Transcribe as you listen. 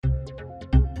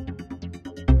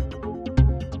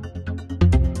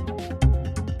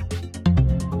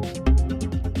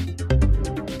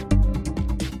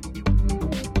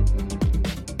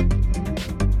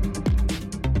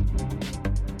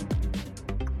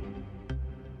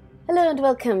Hello and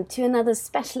welcome to another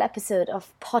special episode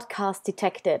of Podcast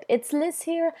Detected. It's Liz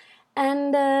here,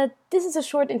 and this is a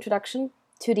short introduction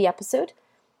to the episode.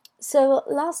 So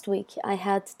last week I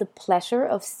had the pleasure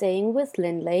of staying with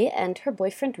Lindley and her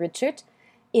boyfriend Richard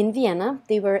in Vienna.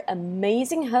 They were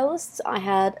amazing hosts. I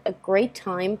had a great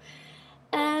time.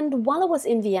 And while I was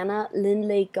in Vienna,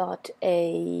 Lindley got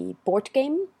a board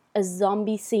game, a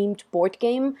zombie-themed board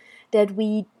game that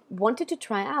we wanted to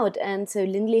try out. And so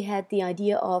Lindley had the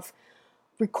idea of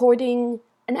recording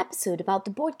an episode about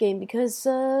the board game because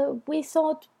we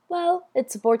thought, well,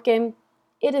 it's a board game,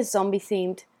 it is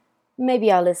zombie-themed,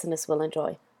 maybe our listeners will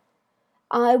enjoy.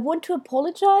 I want to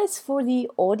apologize for the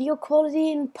audio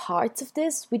quality in parts of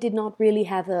this. We did not really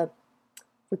have a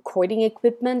recording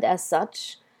equipment as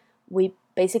such. We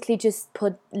basically just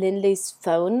put Lindley's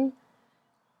phone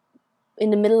in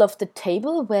the middle of the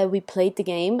table where we played the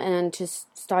game and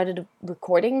just started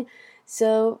recording.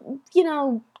 So,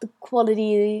 the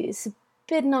quality is a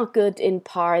bit not good in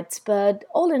parts, but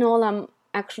all in all, I'm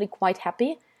actually quite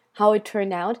happy how it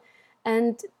turned out.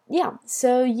 And yeah,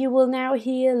 so you will now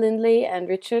hear Lindley and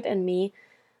Richard and me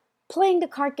playing the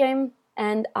card game,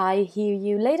 and I hear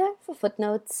you later for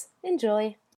footnotes.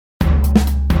 Enjoy!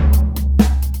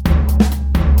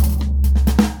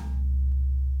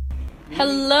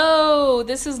 Hello,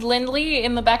 this is Lindley.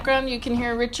 In the background, you can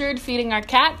hear Richard feeding our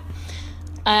cat.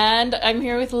 And I'm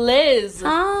here with Liz.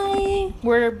 Hi!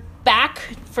 We're back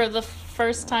for the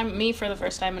first time in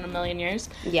a million years.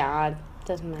 Yeah, it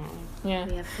doesn't matter.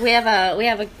 Yeah. We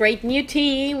have a great new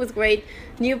team with great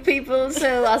new people,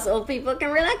 so us old people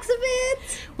can relax a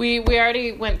bit. We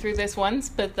already went through this once,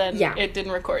 but then it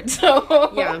didn't record,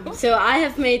 so... Yeah, so I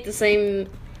have made the same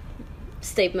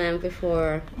statement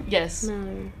before. Yes.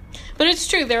 No. But it's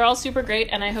true, they're all super great,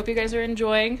 and I hope you guys are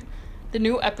enjoying the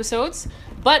new episodes.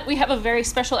 But we have a very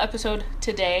special episode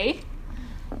today.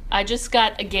 I just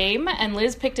got a game, and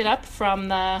Liz picked it up from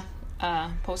the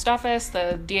post office,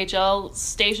 the DHL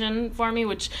station for me,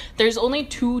 which there's only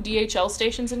 2 DHL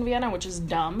stations in Vienna, which is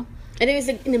dumb. And it was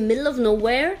in the middle of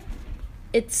nowhere.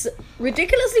 It's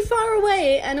ridiculously far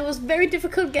away, and it was very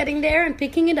difficult getting there and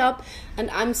picking it up. And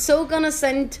I'm so gonna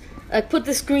put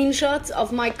the screenshots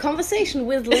of my conversation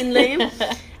with Lindley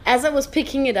as I was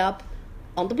picking it up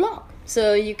on the blog.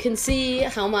 So you can see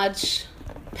how much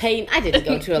pain... I didn't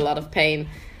go through a lot of pain.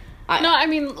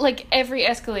 Every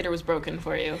escalator was broken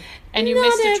for you. And you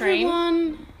missed a train. Not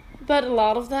everyone, but a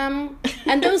lot of them.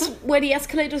 And those where the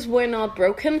escalators were not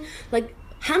broken,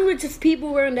 hundreds of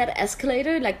people were in that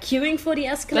escalator, queuing for the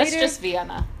escalator. That's just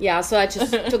Vienna. Yeah, so I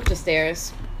just took the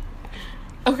stairs.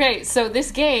 Okay, so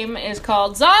this game is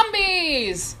called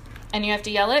Zombies! And you have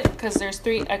to yell it, because there's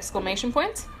 3 exclamation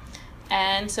points.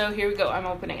 And so here we go, I'm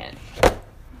opening it.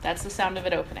 That's the sound of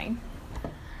it opening.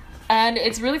 And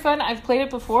it's really fun. I've played it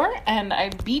before, and I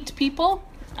beat people.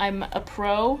 I'm a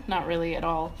pro, not really at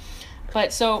all.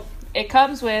 But so it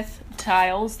comes with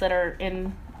tiles that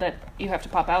you have to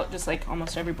pop out, just like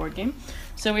almost every board game.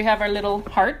 So we have our little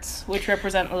hearts, which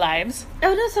represent lives.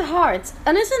 Oh, those are hearts.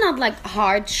 And is it not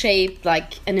heart-shaped,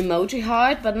 like an emoji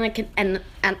heart, but an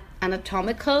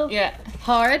anatomical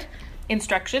heart?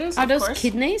 Instructions, Are of those course.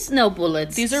 Kidneys? No,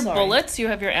 bullets. These are bullets. You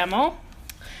have your ammo.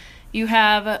 You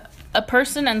have a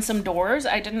person and some doors.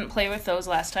 I didn't play with those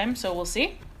last time, so we'll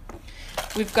see.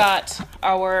 We've got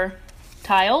our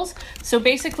tiles. So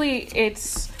basically,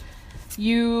 it's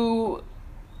you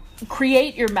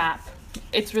create your map.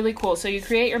 It's really cool. So you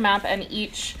create your map, and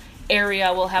each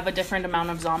area will have a different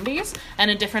amount of zombies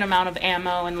and a different amount of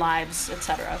ammo and lives,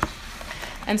 etc.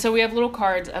 And so we have little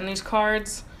cards, and these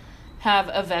cards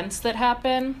have events that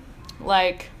happen,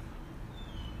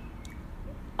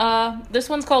 this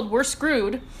one's called We're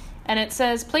Screwed, and it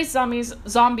says place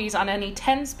zombies on any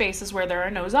 10 spaces where there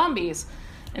are no zombies.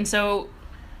 And so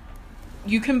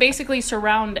you can basically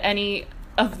surround any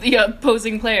of the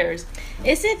opposing players.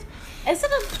 Is it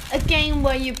a game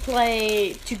where you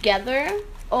play together,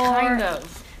 or Kind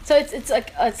of. So it's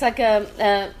like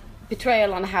a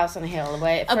Betrayal on a House on a Hill,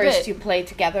 where first you play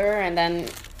together and then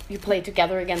you play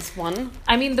together against one?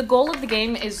 I mean, the goal of the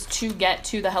game is to get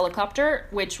to the helicopter,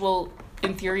 which will,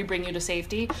 in theory, bring you to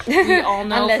safety. We all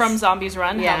know from Zombies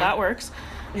Run how that works.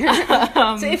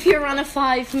 So if you're on a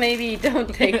 5, maybe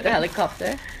don't take the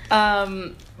helicopter.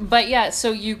 But yeah,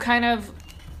 so you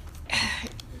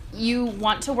you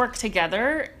want to work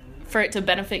together for it to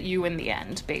benefit you in the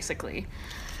end, basically.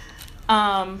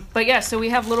 But yeah, so we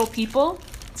have little people,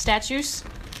 statues.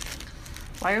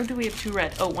 Why do we have 2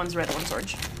 red? Oh, one's red, one's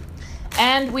orange.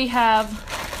 And we have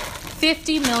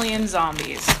 50 million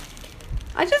zombies.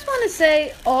 I just want to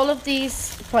say all of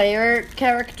these player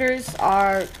characters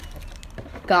are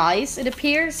guys, it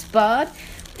appears, but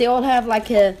they all have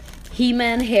like a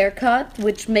He-Man haircut,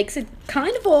 which makes it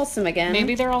kind of awesome again.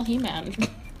 Maybe they're all He-Man.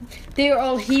 They're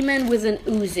all He-Man with an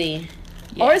Uzi.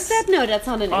 Yes. Or is that? No, that's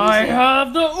not an Uzi. I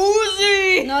have the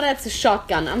Uzi! No, that's a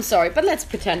shotgun. I'm sorry, but let's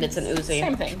pretend it's an Uzi.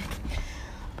 Same thing.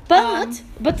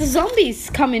 But the zombies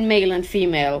come in male and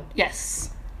female.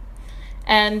 Yes.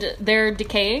 And they're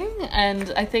decaying,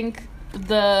 and I think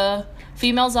the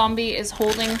female zombie is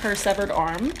holding her severed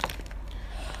arm.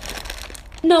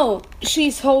 No,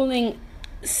 she's holding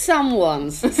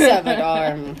someone's severed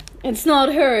arm. It's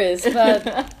not hers,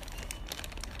 but...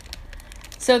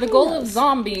 So the goal of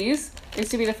zombies is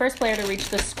to be the first player to reach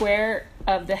the square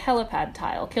of the helipad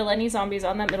tile, kill any zombies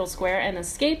on that middle square, and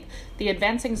escape the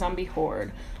advancing zombie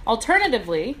horde.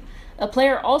 Alternatively, a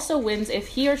player also wins if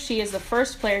he or she is the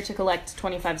first player to collect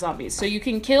 25 zombies. So you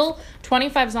can kill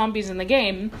 25 zombies in the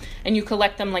game, and you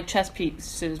collect them like chess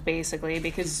pieces, basically,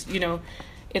 because, you know,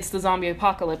 it's the zombie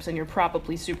apocalypse, and you're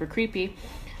probably super creepy.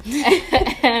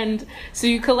 And so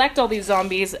you collect all these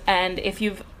zombies, and if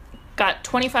you've got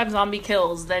 25 zombie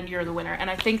kills, then you're the winner. And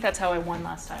I think that's how I won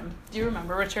last time. Do you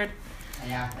remember, Richard?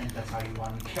 Yeah, I think that's how you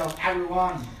won. You killed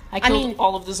everyone. I killed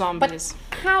all of the zombies.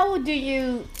 But how do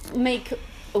you make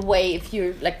a way if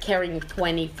you're like carrying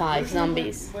 25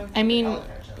 zombies? I mean,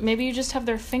 maybe you just have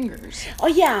their fingers. Oh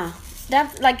yeah,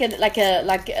 that's like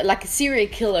a serial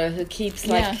killer who keeps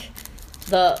like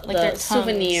the their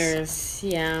souvenirs.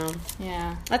 Yeah.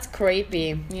 Yeah. That's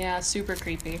creepy. Yeah, super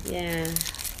creepy. Yeah.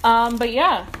 But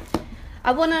yeah.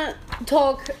 I wanna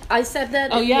talk. I said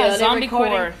that. Oh in yeah, the Zombie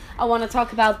recording. Core. I wanna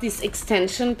talk about this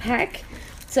extension pack.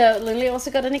 So Lily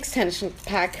also got an extension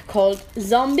pack called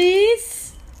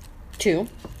Zombies 2.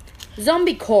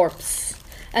 Zombie Corpse.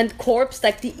 And corpse,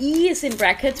 like the E is in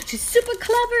brackets, which is super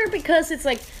clever because it's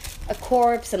like a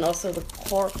corpse and also the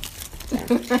corpse.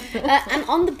 Yeah. And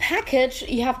on the package,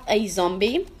 you have a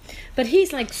zombie, but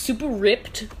he's like super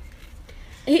ripped.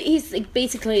 He's like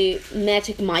basically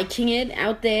Magic Miking it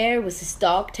out there with his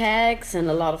dog tags and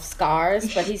a lot of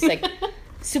scars, but he's like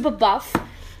super buff.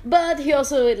 But he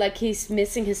also like he's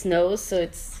missing his nose, so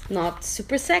it's not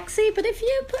super sexy. But if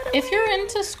you put if you're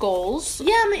into skulls,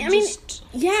 yeah, I mean,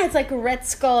 yeah, it's like a Red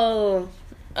Skull,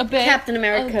 a bit Captain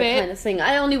America kind of thing.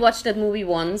 I only watched that movie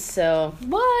once, so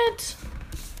what?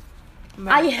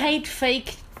 I hate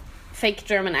fake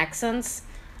German accents.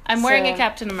 I'm wearing a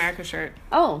Captain America shirt.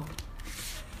 Oh.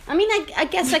 I mean, I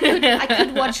guess I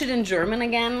could watch it in German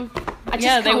again.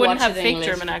 They wouldn't have fake English.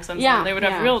 German accents. Yeah, they would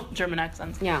have real German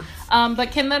accents. Yeah.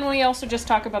 But then we also just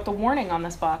talk about the warning on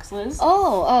this box, Liz?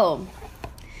 Oh.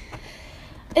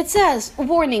 It says,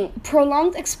 warning,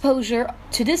 prolonged exposure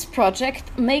to this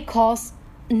project may cause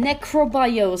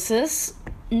necrobiosis,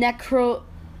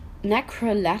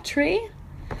 necrolatry,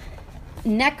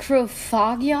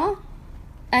 necrophagia,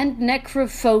 and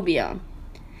necrophobia.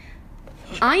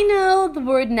 I know the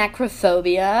word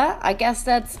necrophobia. I guess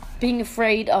that's being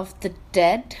afraid of the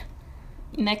dead.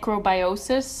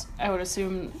 Necrobiosis, I would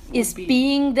assume, is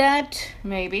being dead.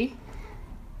 Maybe.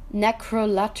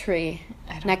 Necrolatry.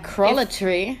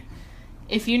 Necrolatry.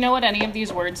 If you know what any of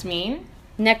these words mean.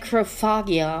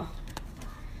 Necrophagia.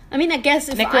 I mean, I guess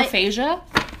if necrophagia?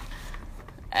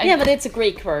 Yeah, but it's a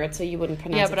Greek word, so you wouldn't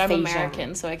pronounce it. Yeah, but I'm phasia.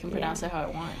 American, so I can pronounce it how I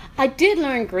want. I did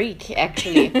learn Greek,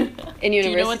 actually, in university. Do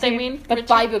you know what they mean? But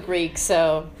Bible Greek,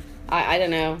 so I don't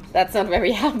know. That's not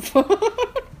very helpful.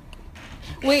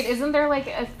 Wait, isn't there like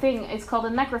a thing? It's called a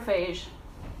necrophage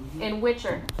in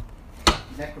Witcher.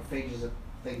 Necrophages are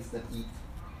things that eat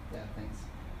dead things.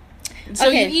 So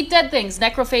you eat dead things.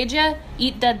 Necrophagia,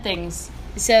 eat dead things.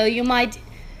 So you might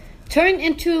turn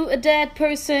into a dead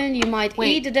person, you might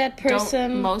eat a dead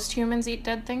person. Don't most humans eat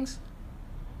dead things?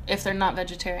 If they're not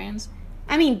vegetarians?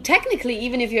 I mean, technically,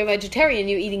 even if you're a vegetarian,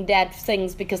 you're eating dead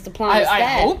things because the plant is dead.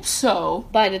 I hope so.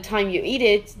 By the time you eat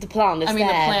it, the plant is dead. I mean,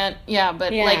 the plant,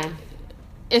 but like,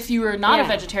 if you are not a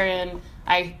vegetarian,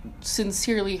 I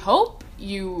sincerely hope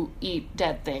you eat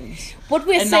dead things. What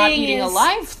we're saying is... not eating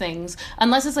alive things,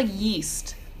 unless it's like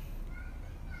yeast.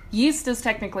 Yeast is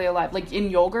technically alive, like in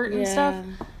yogurt and stuff.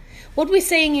 What we're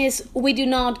saying is we do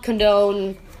not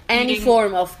condone any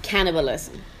form of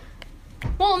cannibalism.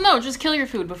 Well, no, just kill your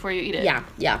food before you eat it. Yeah.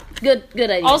 Good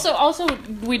idea. Also,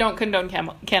 we don't condone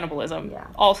cannibalism. Yeah.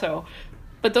 Also,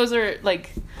 but those are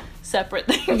like separate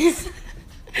things.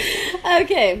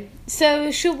 Okay, so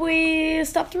should we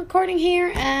stop the recording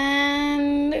here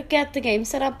and get the game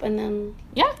set up and then...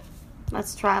 Yeah.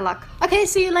 Let's try luck. Okay,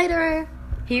 see you later.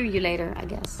 Hear you later, I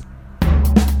guess.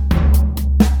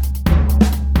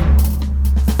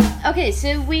 Okay,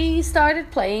 so we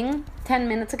started playing 10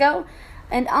 minutes ago,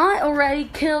 and I already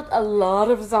killed a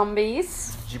lot of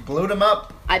zombies. She blew them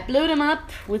up. I blew them up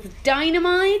with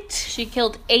dynamite. She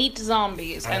killed 8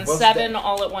 zombies And and was 7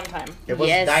 all at one time. It was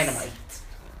Yes. dynamite.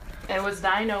 It was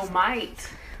dynamite.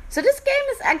 So this game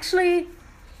is actually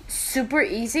super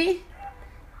easy.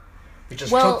 We just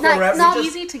Well, took no, forever. not we It's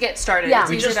just, easy to get started. Yeah. It's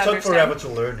we easy just to took understand. forever to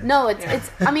learn it. No, it's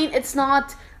I mean, it's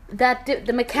not that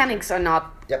the mechanics are not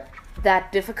Yep.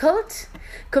 that difficult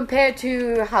compared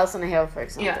to House on a Hill, for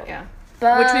example. Yeah.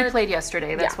 But Which we played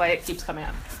yesterday. That's yeah. why it keeps coming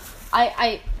up.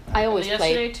 I always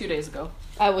Yesterday, play. 2 days ago.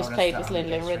 I always that's played the with army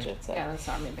Lindley and base, right? Richard. So. Yeah, that's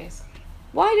the army base.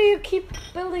 Why do you keep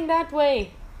building that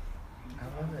way?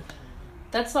 I love it.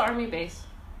 That's the army base.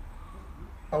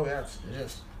 Oh yeah, it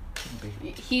is.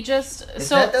 He just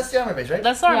That's the army base, right?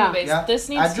 that's the army Yeah. base. Yeah. This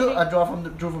needs I drew, to be. I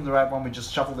drew from the right one. We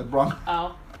just shuffled it wrong.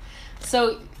 Oh.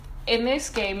 So in this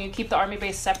game, you keep the army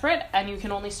base separate, and you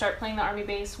can only start playing the army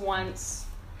base once.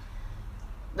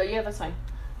 Yeah, that's fine.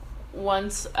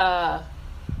 Once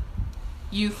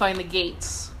you find the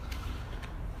gates,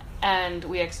 and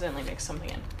we accidentally mixed something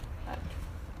in.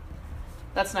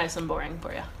 That's nice and boring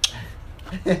for you.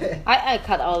 I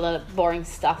cut all the boring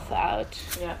stuff out.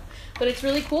 Yeah, but it's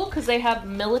really cool because they have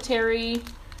military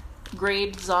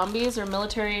grade zombies or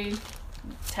military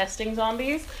testing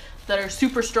zombies that are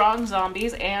super strong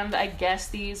zombies, and I guess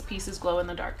these pieces glow in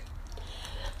the dark.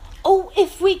 Oh,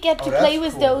 if we get to Oh, play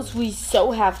that's with cool. those, we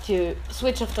so have to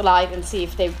switch off the light and see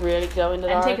if they really glow in the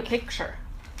And dark. take a picture.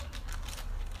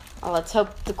 Oh, let's hope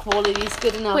the quality is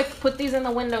good enough. Quick, put these in the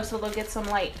window so they'll get some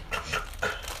light.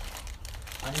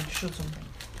 I need to shoot something.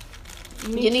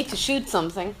 You need to shoot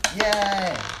something.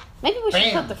 Yay! Maybe we should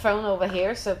Bam. put the phone over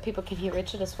here so people can hear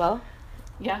Richard as well.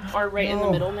 Yeah, or right in the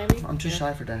No. middle maybe. I'm too Yeah.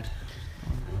 shy for that.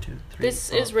 1, 2, 3.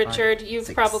 This 4, is Richard. 5, You've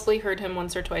 6. probably heard him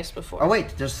once or twice before. Oh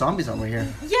wait, there's zombies over here.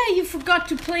 Yeah, you forgot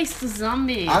to place the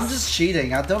zombies. I'm just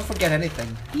cheating. I don't forget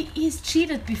anything. He's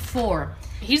cheated before.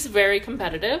 He's very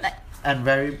competitive. And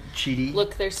very cheaty.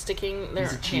 Look, they're sticking their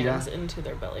He's a cheetah. hands into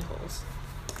their belly holes.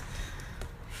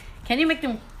 Can you make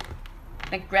them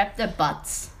like grab their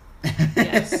butts?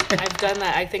 Yes, I've done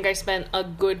that. I think I spent a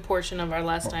good portion of our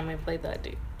last time we played that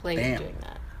Damn. doing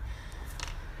that.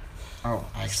 Oh,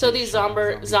 I So actually these shot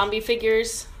zombies. zombie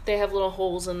figures, they have little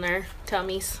holes in their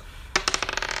tummies.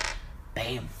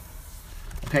 Bam.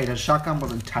 Okay, the shotgun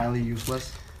was entirely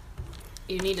useless.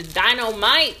 You need a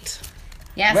dynamite.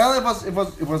 Yes. Well, it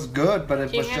was good, but it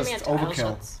Can you was hand me a just tile, overkill.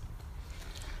 Schultz?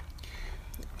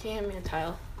 Can you hand me a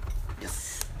tile?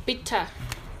 Yes. Bitte.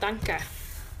 Danke.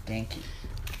 Thank you.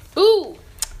 Ooh!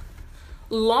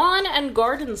 Lawn and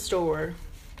garden store.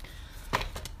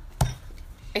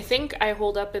 I think I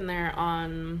hold up in there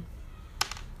on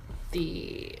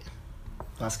the...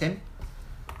 Last game?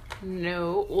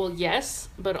 No, well, yes,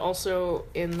 but also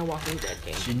in the Walking Dead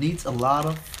game. She needs a lot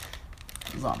of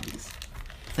zombies.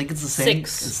 I think it's the same.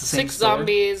 Six. It's the same Six store.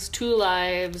 zombies, 2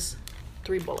 lives,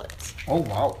 3 bullets. Oh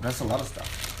wow, that's a lot of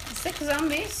stuff. 6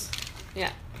 zombies.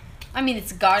 Yeah. I mean,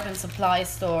 it's a garden supply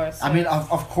store. So I mean,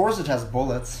 of course it has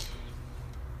bullets.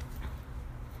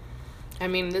 I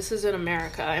mean, this is in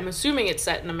America. I'm assuming it's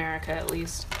set in America at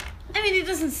least. I mean, it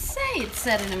doesn't say it's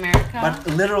set in America. But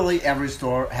literally every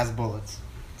store has bullets.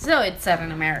 So it's set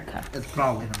in America. It's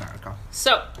probably in America.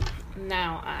 So,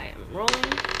 now I am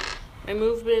rolling. My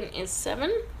movement is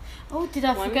 7. Oh, did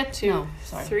I 1, forget? 2, No,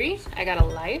 sorry. 3. I got a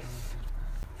life.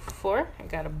 4. I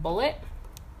got a bullet.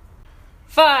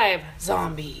 5.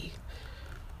 Zombie.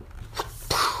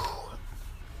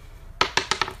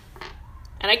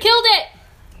 And I killed it!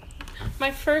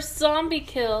 My first zombie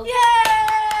kill. Yay!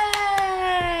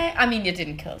 I mean, you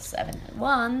didn't kill 7 at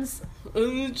once.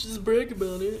 Just brag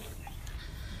about it.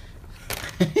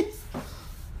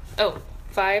 Oh,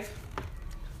 5.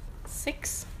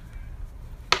 6.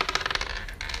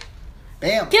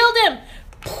 Bam. Killed him!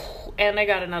 And I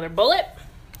got another bullet.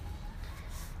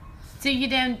 So you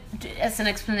don't, as an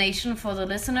explanation for the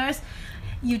listeners,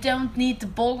 you don't need the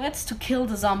bullets to kill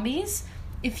the zombies.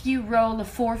 If you roll a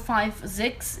 4, 5,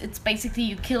 6, it's basically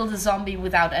you kill the zombie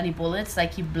without any bullets,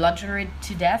 like you bludgeon it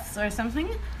to death or something.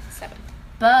 7.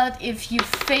 But if you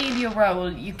fail your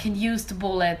roll, you can use the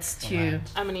bullets to...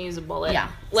 Alright. I'm gonna use a bullet. Yeah.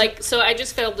 Like, so I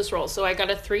just failed this roll. So I got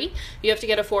a 3. You have to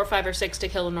get a 4, 5, or 6 to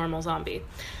kill a normal zombie.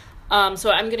 So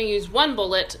I'm gonna use 1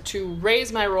 bullet to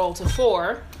raise my roll to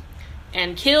 4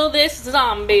 and kill this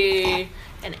zombie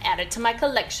and add it to my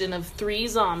collection of 3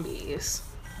 zombies.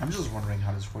 I'm just wondering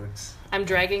how this works. I'm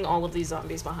dragging all of these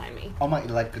zombies behind me. Oh my,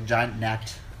 like a giant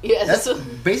net. Yes. That's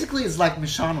basically it's like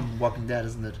Michonne on Walking Dead,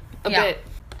 isn't it? A Yeah. bit.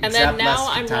 And Except then now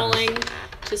less I'm katanas. rolling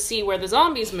to see where the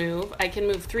zombies move. I can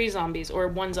move 3 zombies, or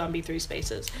 1 zombie, 3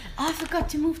 spaces. Oh, I forgot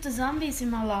to move the zombies in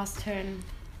my last turn.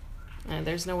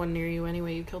 There's no one near you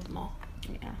anyway. You killed them all.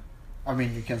 Yeah. I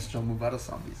mean, you can still move other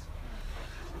zombies.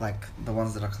 Like the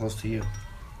ones that are close to you.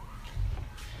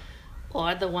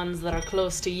 Or the ones that are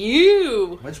close to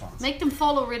you. Which ones? Make them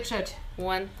follow Richard.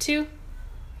 1, 2,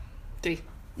 3.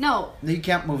 No. You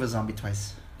can't move a zombie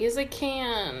twice. Yes, I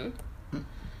can.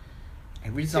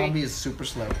 Every zombie is super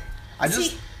slow.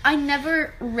 I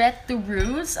never read the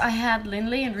rules. I had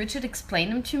Lindley and Richard explain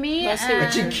them to me. Mostly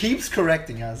But she And keeps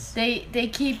correcting us. they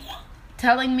keep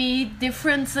telling me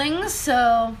different things,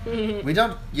 so... We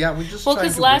don't... Yeah, we just Well, trying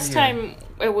because to last win here. time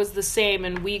it was the same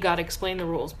and we got to explain the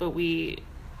rules, but we...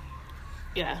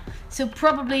 Yeah. So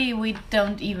probably we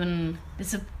don't even...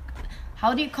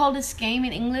 How do you call this game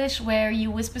in English where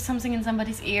you whisper something in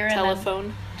somebody's ear? Telephone. And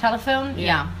then, telephone?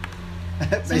 Yeah.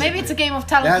 So maybe it's a game of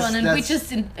That's- telephone and we that's-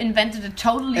 just invented a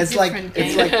totally It's like different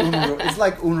game. it's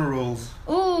like Uno rules.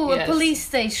 Ooh, Yes. a police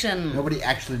station. Nobody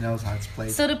actually knows how it's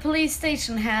played. So the police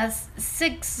station has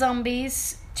 6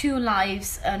 zombies, 2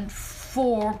 lives, and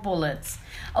 4 bullets.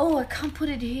 Oh, I can't put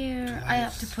it here. I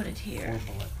have to put it 4 here.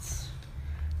 bullets.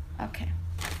 Okay.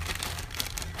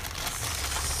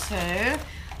 So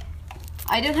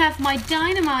I don't have my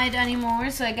dynamite anymore,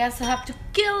 so I guess I have to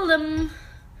kill them.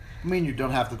 I mean, you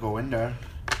don't have to go in there.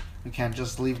 You can't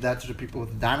just leave that to the people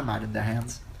with dynamite in their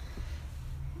hands.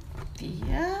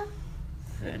 4,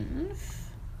 5,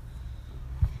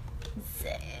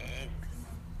 6.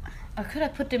 Or could I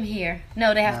put them here?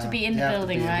 No, they have to be in the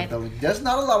building, right? There's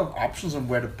not a lot of options on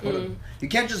where to put them. You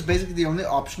can't just basically the only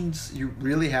options you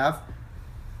really have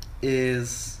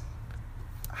is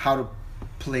how to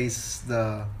place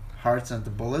the hearts and the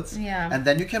bullets. Yeah. And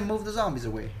then you can move the zombies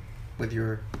away with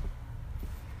your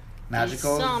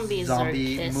magical zombies are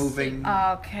zombie kissing. moving.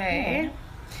 Okay.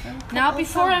 Now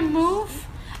before I move...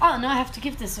 Oh, no, I have to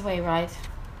give this away, right?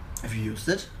 Have you used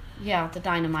it? Yeah, the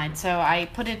dynamite. So I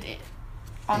put it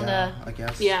on I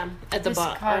guess. Yeah, at the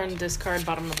bottom. Or Discard. in discard,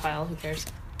 bottom of the pile. Who cares?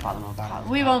 the bottom of the Bottom pile. of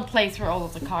We the won't play through all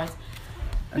of the cards.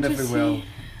 And But if you we will, see-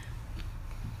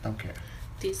 don't care.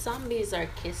 These zombies are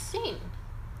kissing.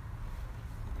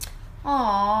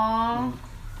 Aww.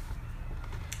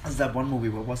 Is that one movie?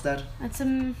 What was that? That's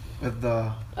With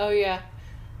the Oh, yeah.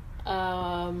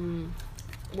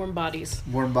 Warm bodies.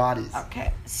 warm bodies.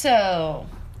 okay. So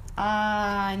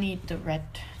I need the red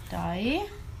die.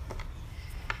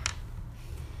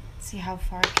 See how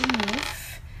far I can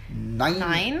move.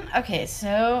 9. Okay,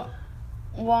 so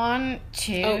 1,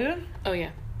 2 Oh, yeah.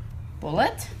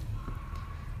 bullet.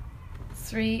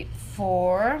 3,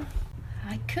 4.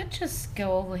 I could just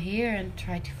go over here and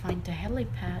try to find the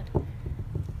helipad.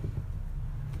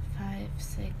 5,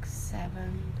 6,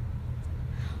 7.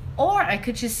 Or I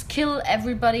could just kill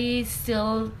everybody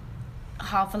still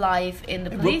half alive in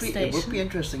the police It station. would be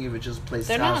interesting if it just plays.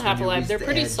 They're house not when half you alive. reach They're the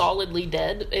pretty edge. solidly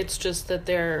dead. It's just that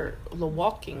they're The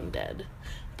Walking Dead.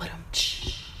 But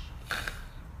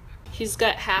he's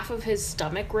got half of his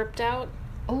stomach ripped out,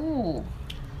 Ooh.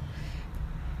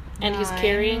 and he's 9.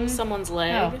 carrying someone's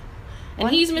leg. Oh. And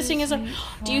 1, he's 2, missing his arm. 3,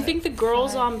 Do you 4, think the girl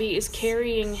 5, zombie is 6.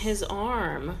 carrying his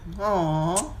arm?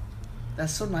 Aww,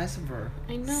 that's so nice of her.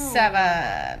 I know.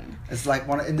 7. It's like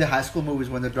one in the high school movies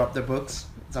when they drop their books.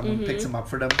 Someone picks them up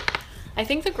for them. I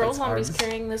think the girl That's zombie's arms.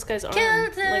 carrying this guy's arm.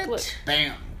 Killed Like, it. look.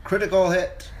 Bam! Critical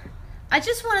hit. I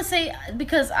just want to say,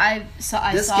 because I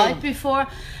saw This it game- before,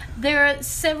 there are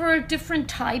several different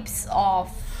types of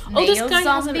Oh, this male guy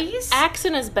zombies. has an axe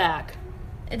in his back.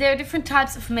 There are different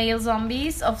types of male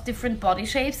zombies of different body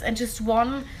shapes, and just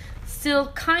one still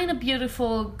kind of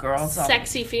beautiful girl zombie.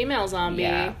 Sexy female zombie.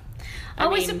 Yeah. I Are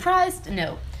we mean- surprised?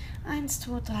 No. 1,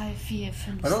 2, 3, 4,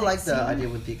 5, I don't like the 6, 7. idea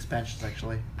with the expansions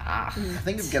actually. Ah. I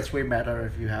think it gets way better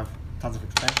if you have tons of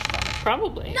expansions on it.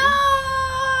 Probably. No!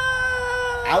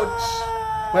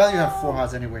 Ouch! Well, you have 4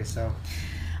 hearts anyway, so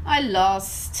I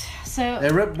lost. So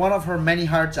they ripped one of her many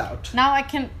hearts out. now I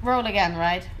can roll again,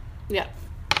 right? Yeah.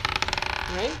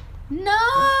 Right? No!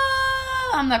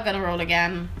 I'm not gonna roll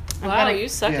again. I'm Wow, gonna, you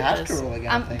suck You at have to this. roll again.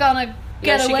 I I'm think. gonna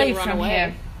get Yeah, she away can run from away.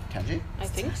 here. Can you? I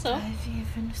think so. 5, 4,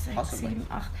 5, 6, Possibly. 7,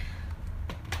 8.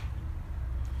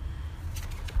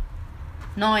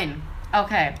 9.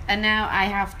 Okay, and now I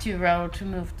have to roll to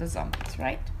move the zombies,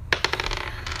 right?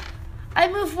 I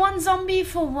move 1 zombie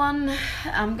for 1.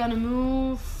 I'm gonna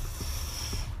move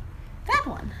that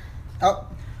one. Oh,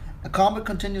 a combat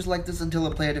continues like this until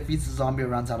a player defeats the zombie or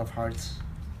runs out of hearts.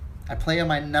 A player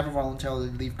might never voluntarily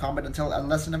leave combat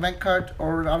unless an event card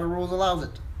or other rules allows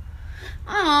it.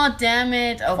 Oh, damn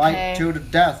it. Okay. Fight to the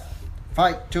death.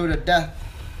 Fight to the death.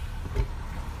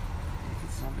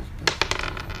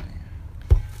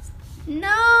 No!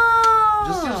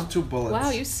 Just use 2 bullets.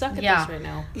 Wow, you suck at Yeah. this right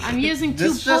now. I'm using 2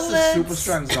 This is bullets. just a super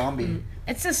strong zombie.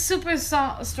 It's a super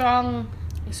strong...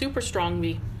 Super strong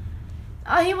bee.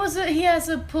 He has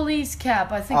a police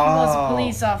cap. I think he was a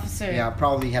police officer. Yeah,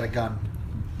 probably had a gun.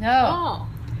 No. Oh.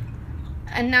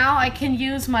 And now I can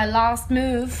use my last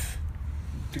move.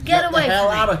 To Get away the hell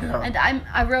from me. out of here. And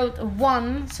I wrote a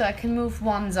 1, so I can move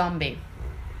 1 zombie.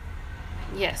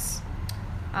 Yes.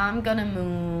 I'm gonna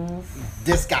move.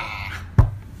 This guy.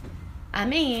 I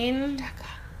mean,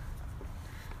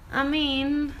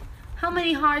 how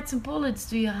many hearts and bullets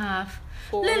do you have?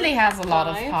 4, Lily has a lot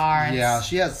of 5. hearts. Yeah,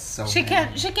 she has so She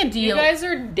many. can You deal. guys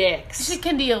are dicks. She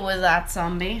can deal with that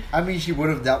zombie. I mean, she would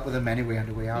have dealt with him anyway on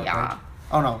the way out, Yeah. right?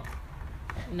 Oh, no.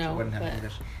 No, Wouldn't have but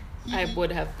needed. I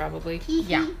would have probably.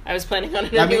 Yeah. I was planning on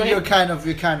it I mean, anyway. you're kind of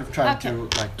trying Okay. to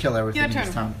like kill everything Your in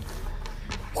this turn. town.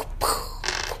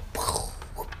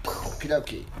 Okie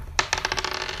dokie.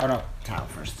 Oh no, tile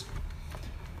first.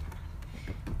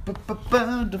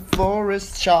 The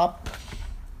florist shop.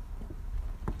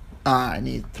 I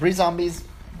need 3 zombies.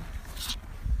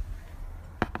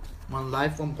 1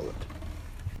 life, 1 bullet.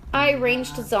 I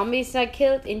arranged the zombies I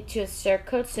killed into a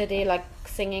circle so they like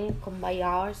singing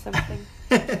Kumbaya or something.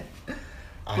 Brains,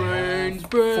 I have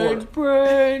brains, 4.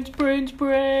 brains, brains, Can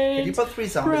you brains. put 3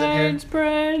 zombies Brains,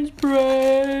 brains,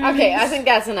 brains. Okay, I think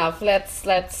that's enough. Let's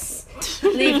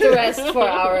leave the rest for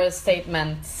our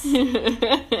statements.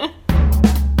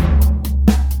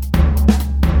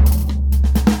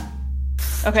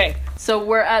 Okay, so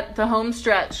we're at the home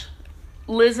stretch.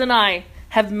 Liz and I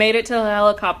have made it to the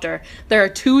helicopter. There are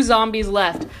 2 zombies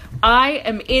left. I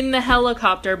am in the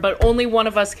helicopter, but only one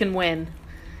of us can win.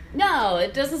 No,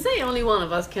 it doesn't say only one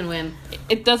of us can win.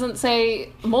 It doesn't say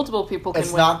multiple people can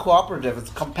It's win. not cooperative, it's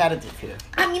competitive here.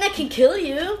 I mean, I can kill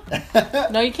you.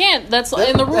 No, you can't. That's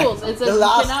in the rules. It says the you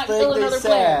last cannot thing kill they another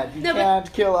player. said. You No, but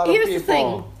can't kill other Here's people. the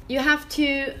thing. You have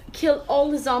to kill all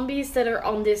the zombies that are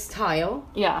on this tile.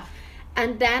 Yeah.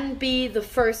 And then be the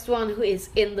first one who is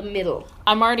in the middle.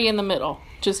 I'm already in the middle.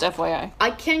 Just FYI.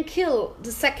 I can kill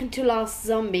the second to last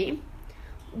zombie,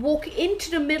 walk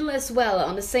into the middle as well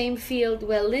on the same field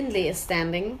where Lindley is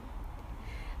standing,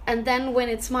 and then when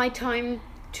it's my time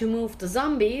to move the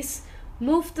zombies,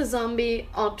 move the zombie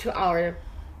onto our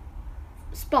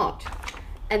spot.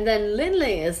 And then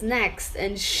Lindley is next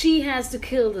and she has to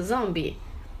kill the zombie.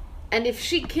 And if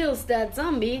she kills that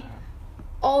zombie,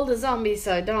 all the zombies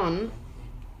are done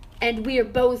and we are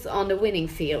both on the winning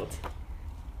field.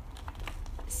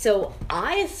 So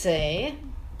I say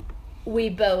we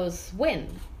both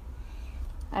win.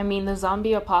 I mean, the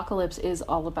zombie apocalypse is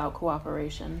all about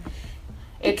cooperation.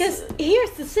 Because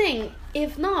here's the thing,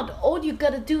 if not, all you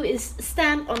gotta do is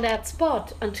stand on that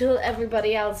spot until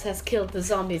everybody else has killed the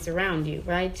zombies around you,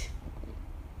 right?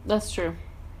 That's true.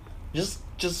 Just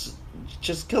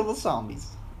kill the zombies.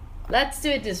 Let's do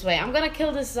it this way. I'm gonna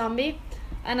kill this zombie,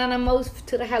 and then I move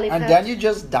to the helipad. And then you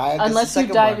just die. against Unless the you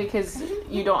second die one. because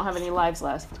you don't have any lives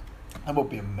left. That would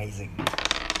be amazing.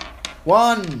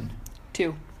 1.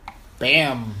 2.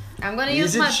 Bam. I'm gonna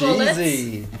use Easy my bullets.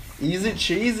 cheesy. Easy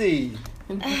cheesy.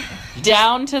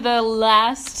 Down to the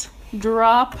last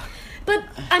drop. But,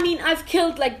 I mean, I've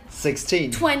killed like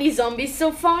 16. 20 zombies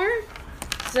so far.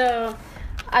 So,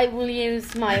 I will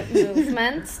use my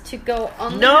movement to go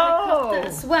on the No! helicopter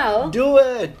as well. Do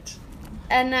it.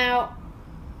 And now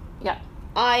Yeah.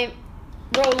 I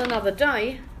roll another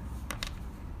die.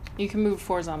 You can move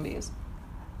 4 zombies.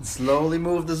 Slowly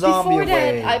move the zombie Before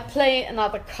away. that, I play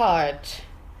another card.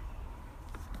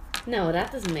 No,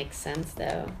 that doesn't make sense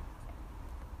though.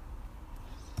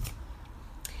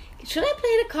 Should I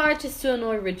play the card just to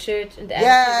annoy Richard and add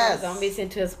Yes! more zombies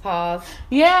into his path?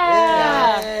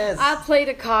 Yeah! Yes. I'll play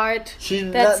the card. She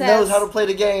that knows says how to play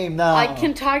the game now. I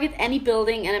can target any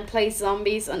building and then place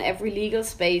zombies on every legal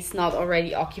space not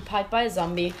already occupied by a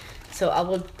zombie. So I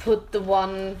will put the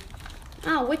one...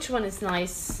 Oh, which one is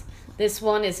nice? This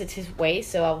one is at his way,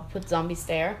 so I will put zombies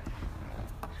there.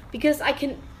 Because I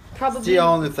can It's probably the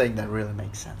only thing that really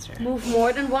makes sense here. move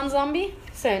more than one zombie.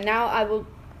 So now I will...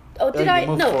 Oh, Oh, did you I?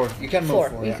 move No. 4. You can move 4.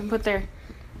 4. You Yeah. can put there.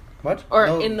 What? Or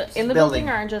No, in the it's building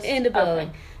or just In the building.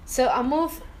 Okay. So I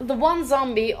move the one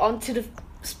zombie onto the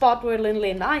spot where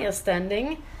Lindley and I are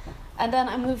standing. And then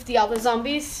I move the other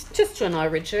zombies just to annoy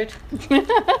Richard.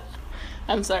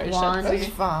 I'm sorry, One. That's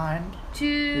Shepsy. fine. 2,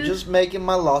 You're just making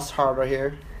my loss harder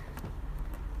here.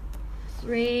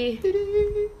 3.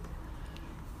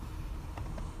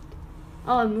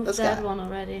 Oh, I moved This that guy. one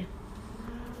already.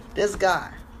 This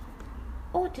guy.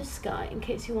 Oh, this guy, in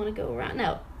case you want to go around.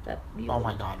 No, that. You Oh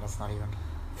my god, that's not even.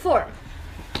 4.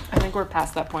 I think we're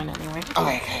past that point anyway.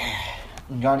 Okay.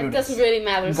 I'm gonna do It this. doesn't really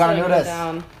matter. I'm gonna slowing do it this.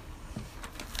 down.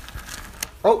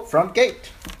 Oh, front gate.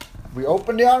 We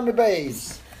open the army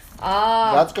base.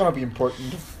 Ah. That's gonna be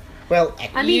important. Well,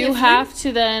 I mean, You if have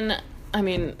to then I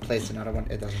mean, place another one.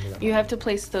 It doesn't do that. you have to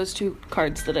place those 2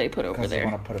 cards that I put over because you there.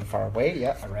 want to put it far away.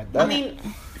 Yeah, I read that. I mean,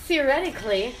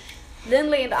 theoretically,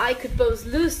 Lindley and I could both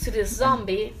lose to this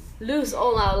zombie, lose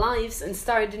all our lives, and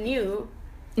start anew.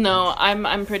 No,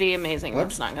 I'm pretty amazing. What?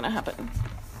 That's not gonna happen.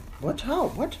 What? How?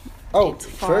 What? Oh, It's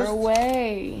far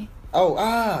away.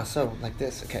 Oh, so like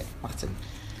this. Okay, Martin.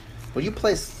 Will you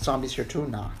place zombies here too?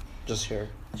 Nah, just here.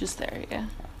 Just there, yeah.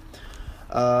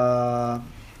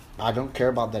 I don't care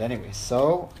about that anyway.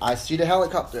 So I see the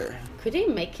helicopter. Could he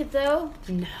make it though?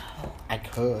 No. I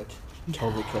could.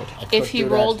 Totally could. I could If he do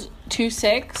that. rolled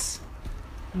 2-6,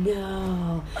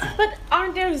 No. But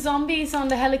aren't there zombies on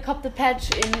the helicopter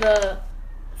patch in the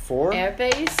 4,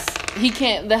 airbase? he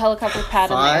can't. The helicopter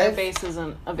pad in 5, the airbase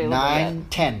isn't available 9,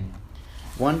 10.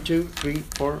 1, 2, 3,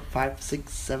 4, 5,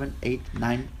 6, 7, 8,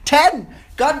 9, 10!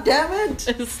 God damn it!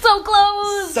 yet. So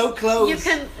close. So close. You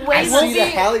can I wave see the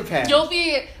be- helipad. You'll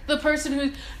be the person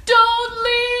who don't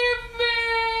leave me.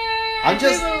 I'm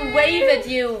just. We will wave at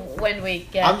you when we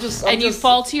get. I'm just. and you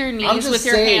fall to your knees with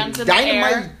your hands in the air,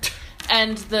 Dynamite!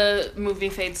 and the movie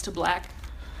fades to black.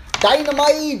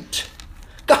 Dynamite!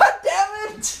 God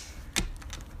damn it!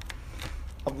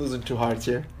 I'm losing 2 hearts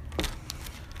here.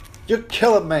 You're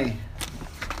killing me.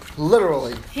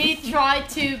 Literally. He tried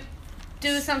to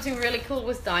do something really cool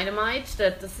with dynamite.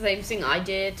 That's the same thing I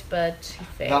did, but he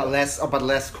failed. But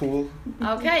less cool.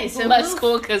 Okay, so Less move.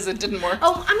 cool because it didn't work.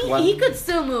 Oh, I mean, One. he could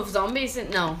still move zombies.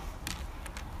 No.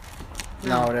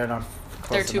 No, they're not. Close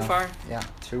They're too enough. far. Yeah,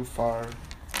 too far.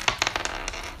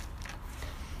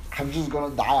 I'm just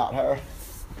gonna die out here.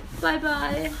 Bye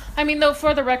bye. I mean, though,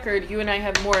 for the record, you and I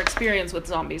have more experience with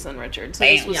zombies than Richard, so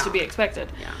this was Yeah. to be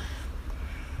expected. Yeah.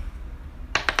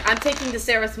 I'm taking the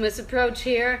Sarah Smith approach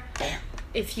here.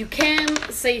 If you can,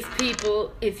 save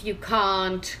people. If you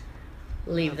can't,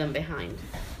 leave them behind.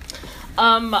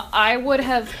 I would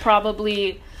have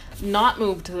probably not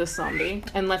moved to this zombie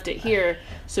and left it here,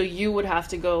 so you would have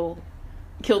to go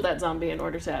kill that zombie in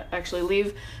order to actually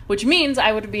leave, which means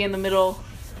I would be in the middle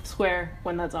square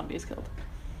when that zombie is killed.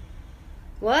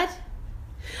 What?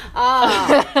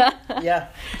 Ah. Yeah.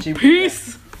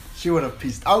 Peace! She would have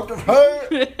pieced out of her.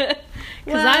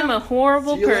 Because I'm a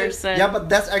horrible See you later. person. Yeah, but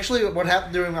that's actually what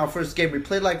happened during our first game. We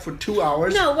played like for 2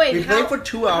 hours. No, wait. We played for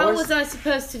 2 hours. How was I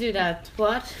supposed to do that?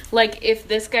 What? Like, if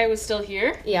this guy was still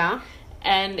here, Yeah.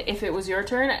 and if it was your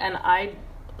turn, and I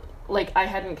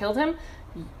hadn't killed him,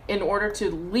 in order to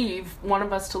leave, one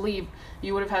of us to leave,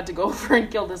 you would have had to go over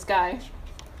and kill this guy.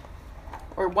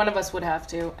 Or one of us would have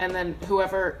to, and then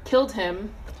whoever killed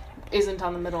him isn't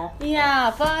on the middle.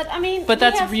 Yeah, but I mean, But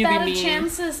that's we have really better mean.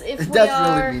 chances if we That's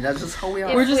are. really mean. That's just how we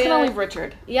are. We're just we gonna are- leave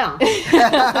Richard. Yeah.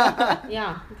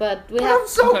 Yeah, but we But have. I'm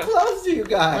so Okay. close to you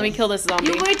guys. Let me kill this zombie.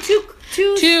 You were too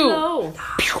Two. slow.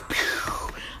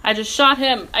 I just shot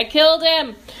him. I killed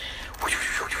him.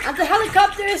 And the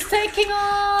helicopter is taking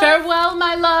off. Farewell,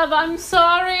 my love. I'm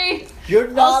sorry. You're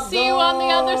not. I'll see you on the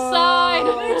other side.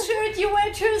 Richard, you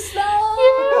were too slow.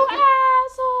 You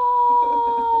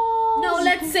asshole. No,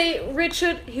 let's say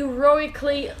Richard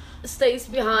heroically stays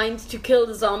behind to kill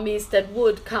the zombies that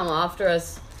would come after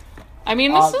us. I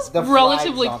mean, this is The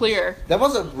relatively flag clear. zombies. That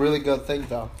was a really good thing,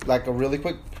 though. Like a really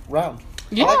quick round.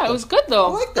 Yeah, I liked it was good though.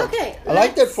 I like that. Okay, I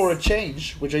like that let's- for a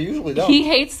change, which I usually don't. He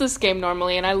hates this game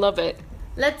normally, and I love it.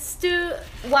 Let's do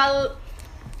while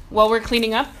While we're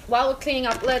cleaning up, we're cleaning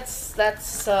up. Let's do you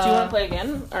want to play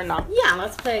again or not? Yeah,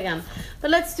 let's play again.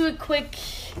 But let's do a quick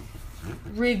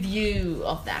review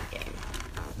of that game.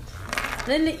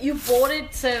 Then you bought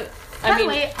it, so by the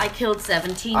way, I killed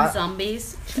 17 I-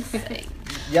 zombies. Just saying.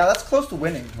 Yeah, that's close to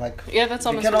winning. Like Yeah, that's you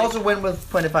almost. can winning. also win with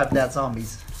 25 dead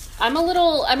zombies. I'm a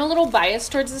little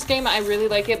biased towards this game. I really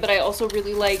like it, but I also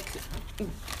really like.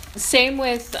 Same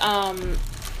with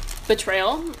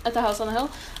Betrayal at the House on the Hill.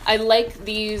 I like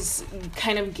these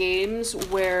kind of games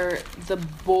where the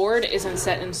board isn't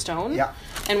set in stone. Yeah.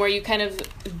 And where you kind of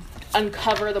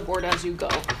uncover the board as you go.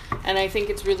 And I think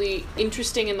it's really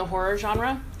interesting in the horror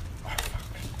genre.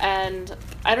 And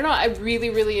I don't know, I really,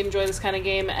 really enjoy this kind of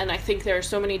game, and I think there are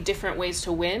so many different ways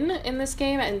to win in this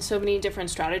game and so many different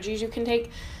strategies you can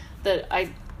take that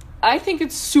I think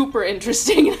it's super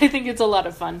interesting and I think it's a lot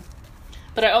of fun.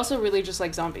 But I also really just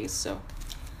like zombies, so.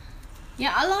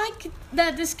 Yeah, I like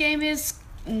that this game is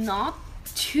not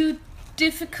too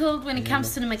difficult when it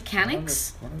comes to the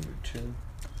mechanics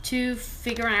to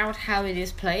figure out how it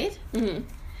is played. Mm-hmm.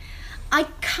 I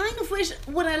kind of wish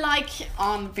what I like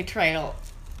on Betrayal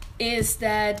is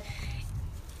that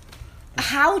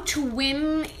how to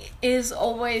win is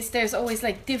always there's always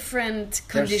like different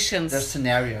conditions. There's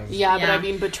scenarios. Yeah, but Yeah. I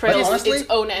mean, Betrayal But is honestly- its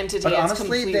own entity. But It's honestly,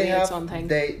 completely they have its own thing.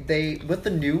 they with the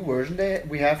new version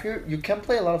we have here, you can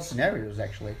play a lot of scenarios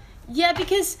actually. Yeah,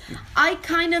 because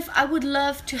I would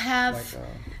love to have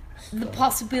Like the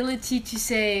possibility to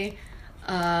say,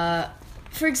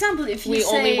 for example, if you We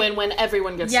say only win when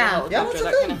everyone gets Yeah. to the yeah, helicopter, that's a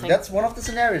that thing. kind of thing. That's one of the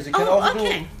scenarios. You can Oh, also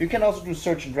okay. do. You can also do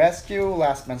search and rescue,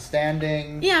 last man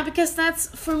standing. Yeah, because that's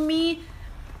for me.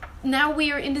 Now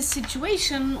we are in the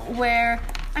situation where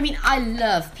I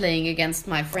love playing against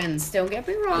my friends. Don't get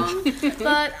me wrong,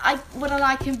 but what I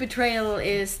like in Betrayal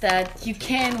is that you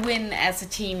can win as a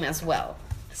team as well.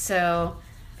 So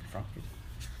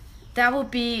that would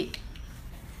be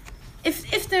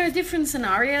if there are different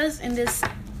scenarios in this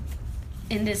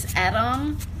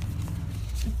add-on.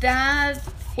 That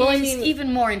is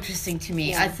even more interesting to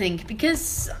me, I think,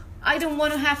 because I don't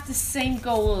want to have the same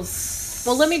goals.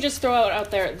 Well, let me just throw out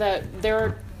there that there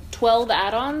are 12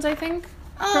 add-ons, I think,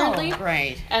 currently.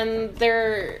 Right. And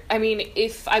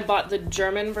if I bought the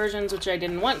German versions, which I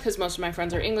didn't want because most of my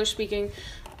friends are English speaking,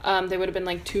 they would have been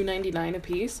like $2.99 a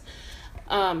piece.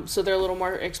 So they're a little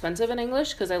more expensive in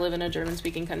English because I live in a German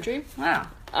speaking country. Wow.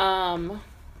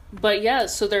 But yeah,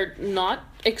 so they're not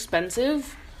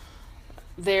expensive.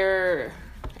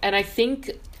 And I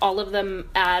think all of them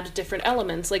add different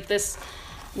elements. Like this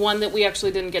one that we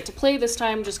actually didn't get to play this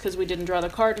time just because we didn't draw the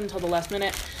card until the last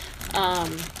minute,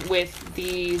 with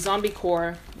the Zombie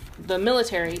Corps, the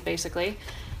military basically,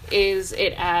 is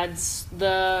it adds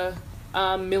the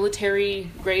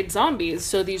military grade zombies,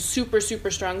 so these super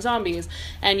super strong zombies,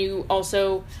 and you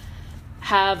also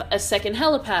have a second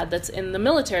helipad that's in the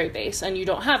military base, and you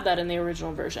don't have that in the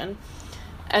original version.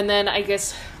 And then I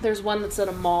guess there's one that's at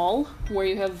a mall where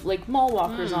you have like mall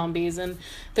walker zombies, and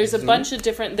there's a bunch of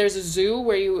different. There's a zoo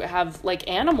where you have like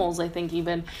animals. I think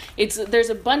even there's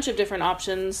a bunch of different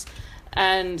options,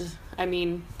 and I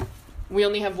mean, we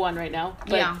only have one right now.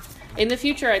 But in the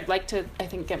future, I'd like to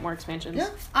get more expansions. Yeah,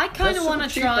 I kind of want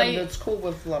to try. And it's cool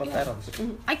with a lot of add-ons.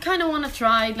 I kind of want to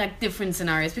try like different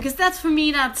scenarios, because that's for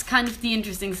me. That's kind of the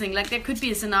interesting thing. Like there could be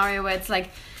a scenario where it's like,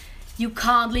 you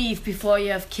can't leave before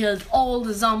you have killed all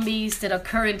the zombies that are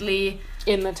currently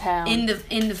in the town.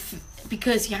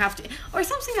 Because you have to, or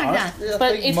something like that. Honestly, I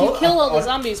But think if you kill all the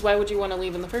zombies, why would you want to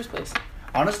leave in the first place?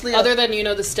 Honestly, Other than,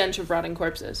 the stench of rotting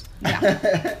corpses.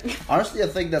 honestly, I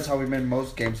think that's how we win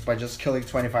most games, by just killing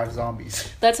 25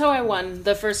 zombies. That's how I won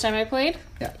the first time I played.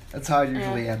 Yeah, that's how it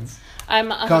usually ends. I'm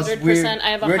 100%. I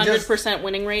have a we're just- 100%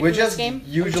 winning rate We in this just game.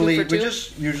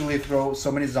 usually throw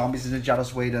so many zombies in each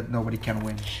other's way that nobody can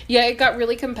win. Yeah, it got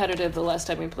really competitive the last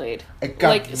time we played. It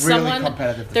got really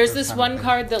competitive. the There's first this time one we played.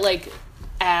 card that like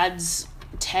adds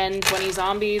 10, 20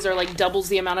 zombies, or like doubles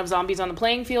the amount of zombies on the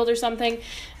playing field or something.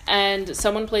 And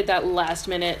someone played that last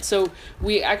minute. So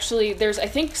we actually, there's I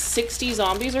think 60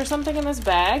 zombies or something in this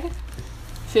bag.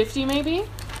 50 maybe.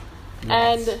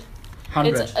 Yes. And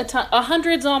 100. it's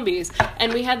 100 zombies.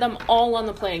 And we had them all on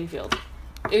the playing field.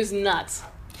 It was nuts.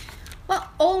 Well,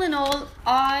 all in all,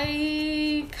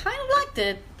 I kind of liked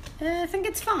it. I think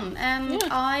it's fun, and Yeah.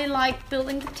 I like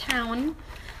building the town.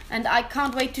 And I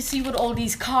can't wait to see what all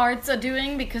these cards are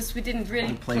doing, because we didn't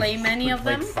really play many of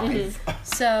them.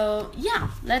 So yeah,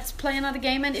 let's play another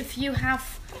game. And if you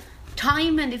have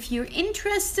time and if you're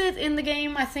interested in the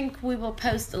game, I think we will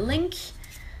post a link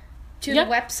to Yep.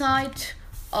 the website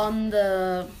on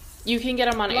the. You can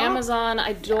get them on Well, Amazon.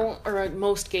 Or at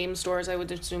most game stores, I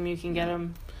would assume you can get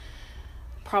them.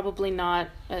 Probably not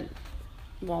at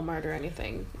Walmart or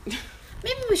anything.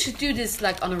 Maybe we should do this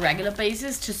like on a regular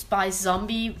basis, just buy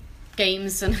zombie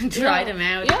games and try them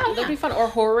out. Yeah, that'd be fun. Or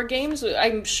horror games.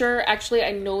 I'm sure, actually,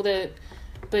 I know that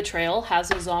Betrayal has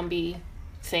a zombie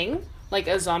thing, like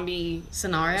a zombie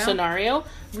Scenario.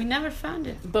 We never found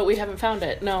it. but we haven't found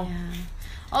it. No. Yeah.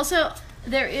 Also,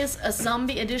 there is a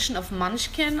zombie edition of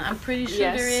Munchkin. I'm pretty sure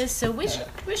Yes. there is. So we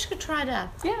should try that.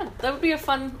 Yeah, that would be a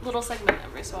fun little segment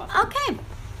every so often. Okay.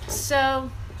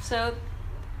 So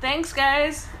Thanks,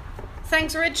 guys.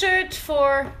 thanks, Richard,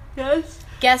 for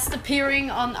guest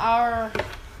appearing on our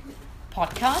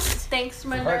podcast. Thanks,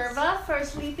 Minerva, for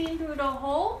sleeping through the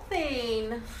whole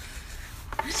thing.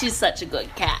 She's such a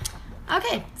good cat.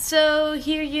 Okay, so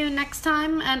hear you next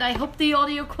time, and I hope the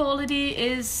audio quality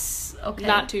is okay.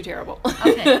 Not too terrible.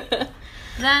 Okay.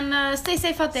 Then stay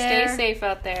safe out there. Stay safe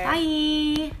out there.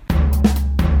 Bye.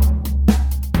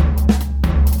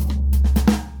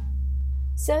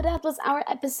 So that was our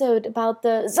episode about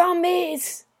the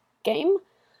zombies game.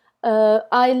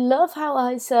 I love how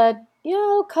I said,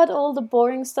 cut all the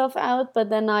boring stuff out, but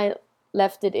then I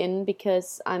left it in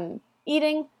because I'm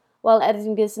eating while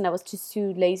editing this, and I was just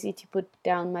too lazy to put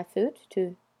down my food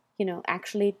to,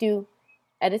 actually do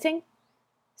editing.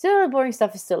 So the boring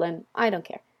stuff is still in. I don't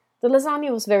care. The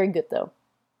lasagna was very good, though,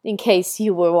 in case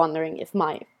you were wondering if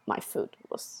my food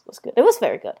was good. It was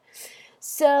very good.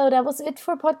 So that was it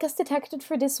for Podcast Detected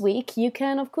for this week. You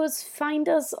can, of course, find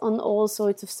us on all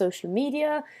sorts of social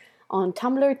media, on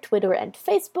Tumblr, Twitter, and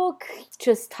Facebook.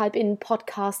 Just type in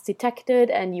Podcast Detected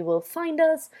and you will find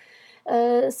us.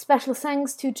 Special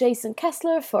thanks to Jason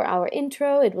Kessler for our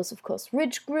intro. It was, of course,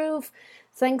 Ridge Groove.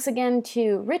 Thanks again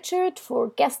to Richard for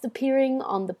guest appearing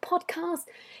on the podcast.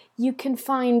 You can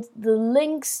find the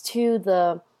links to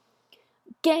the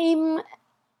game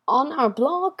on our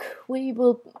blog. We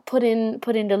will put in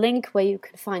the link where you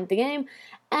can find the game,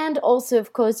 and also,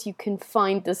 of course, you can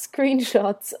find the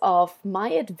screenshots of my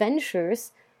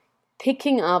adventures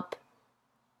picking up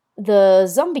the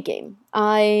zombie game.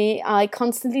 I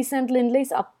constantly send Lindley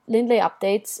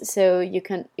updates, so you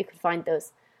can find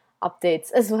those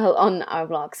updates as well on our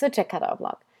blog. So check out our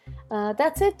blog.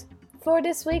 That's it for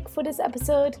this week, for this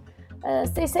episode.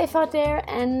 Stay safe out there,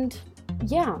 and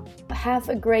have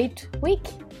a great week.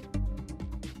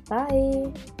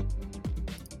 Bye.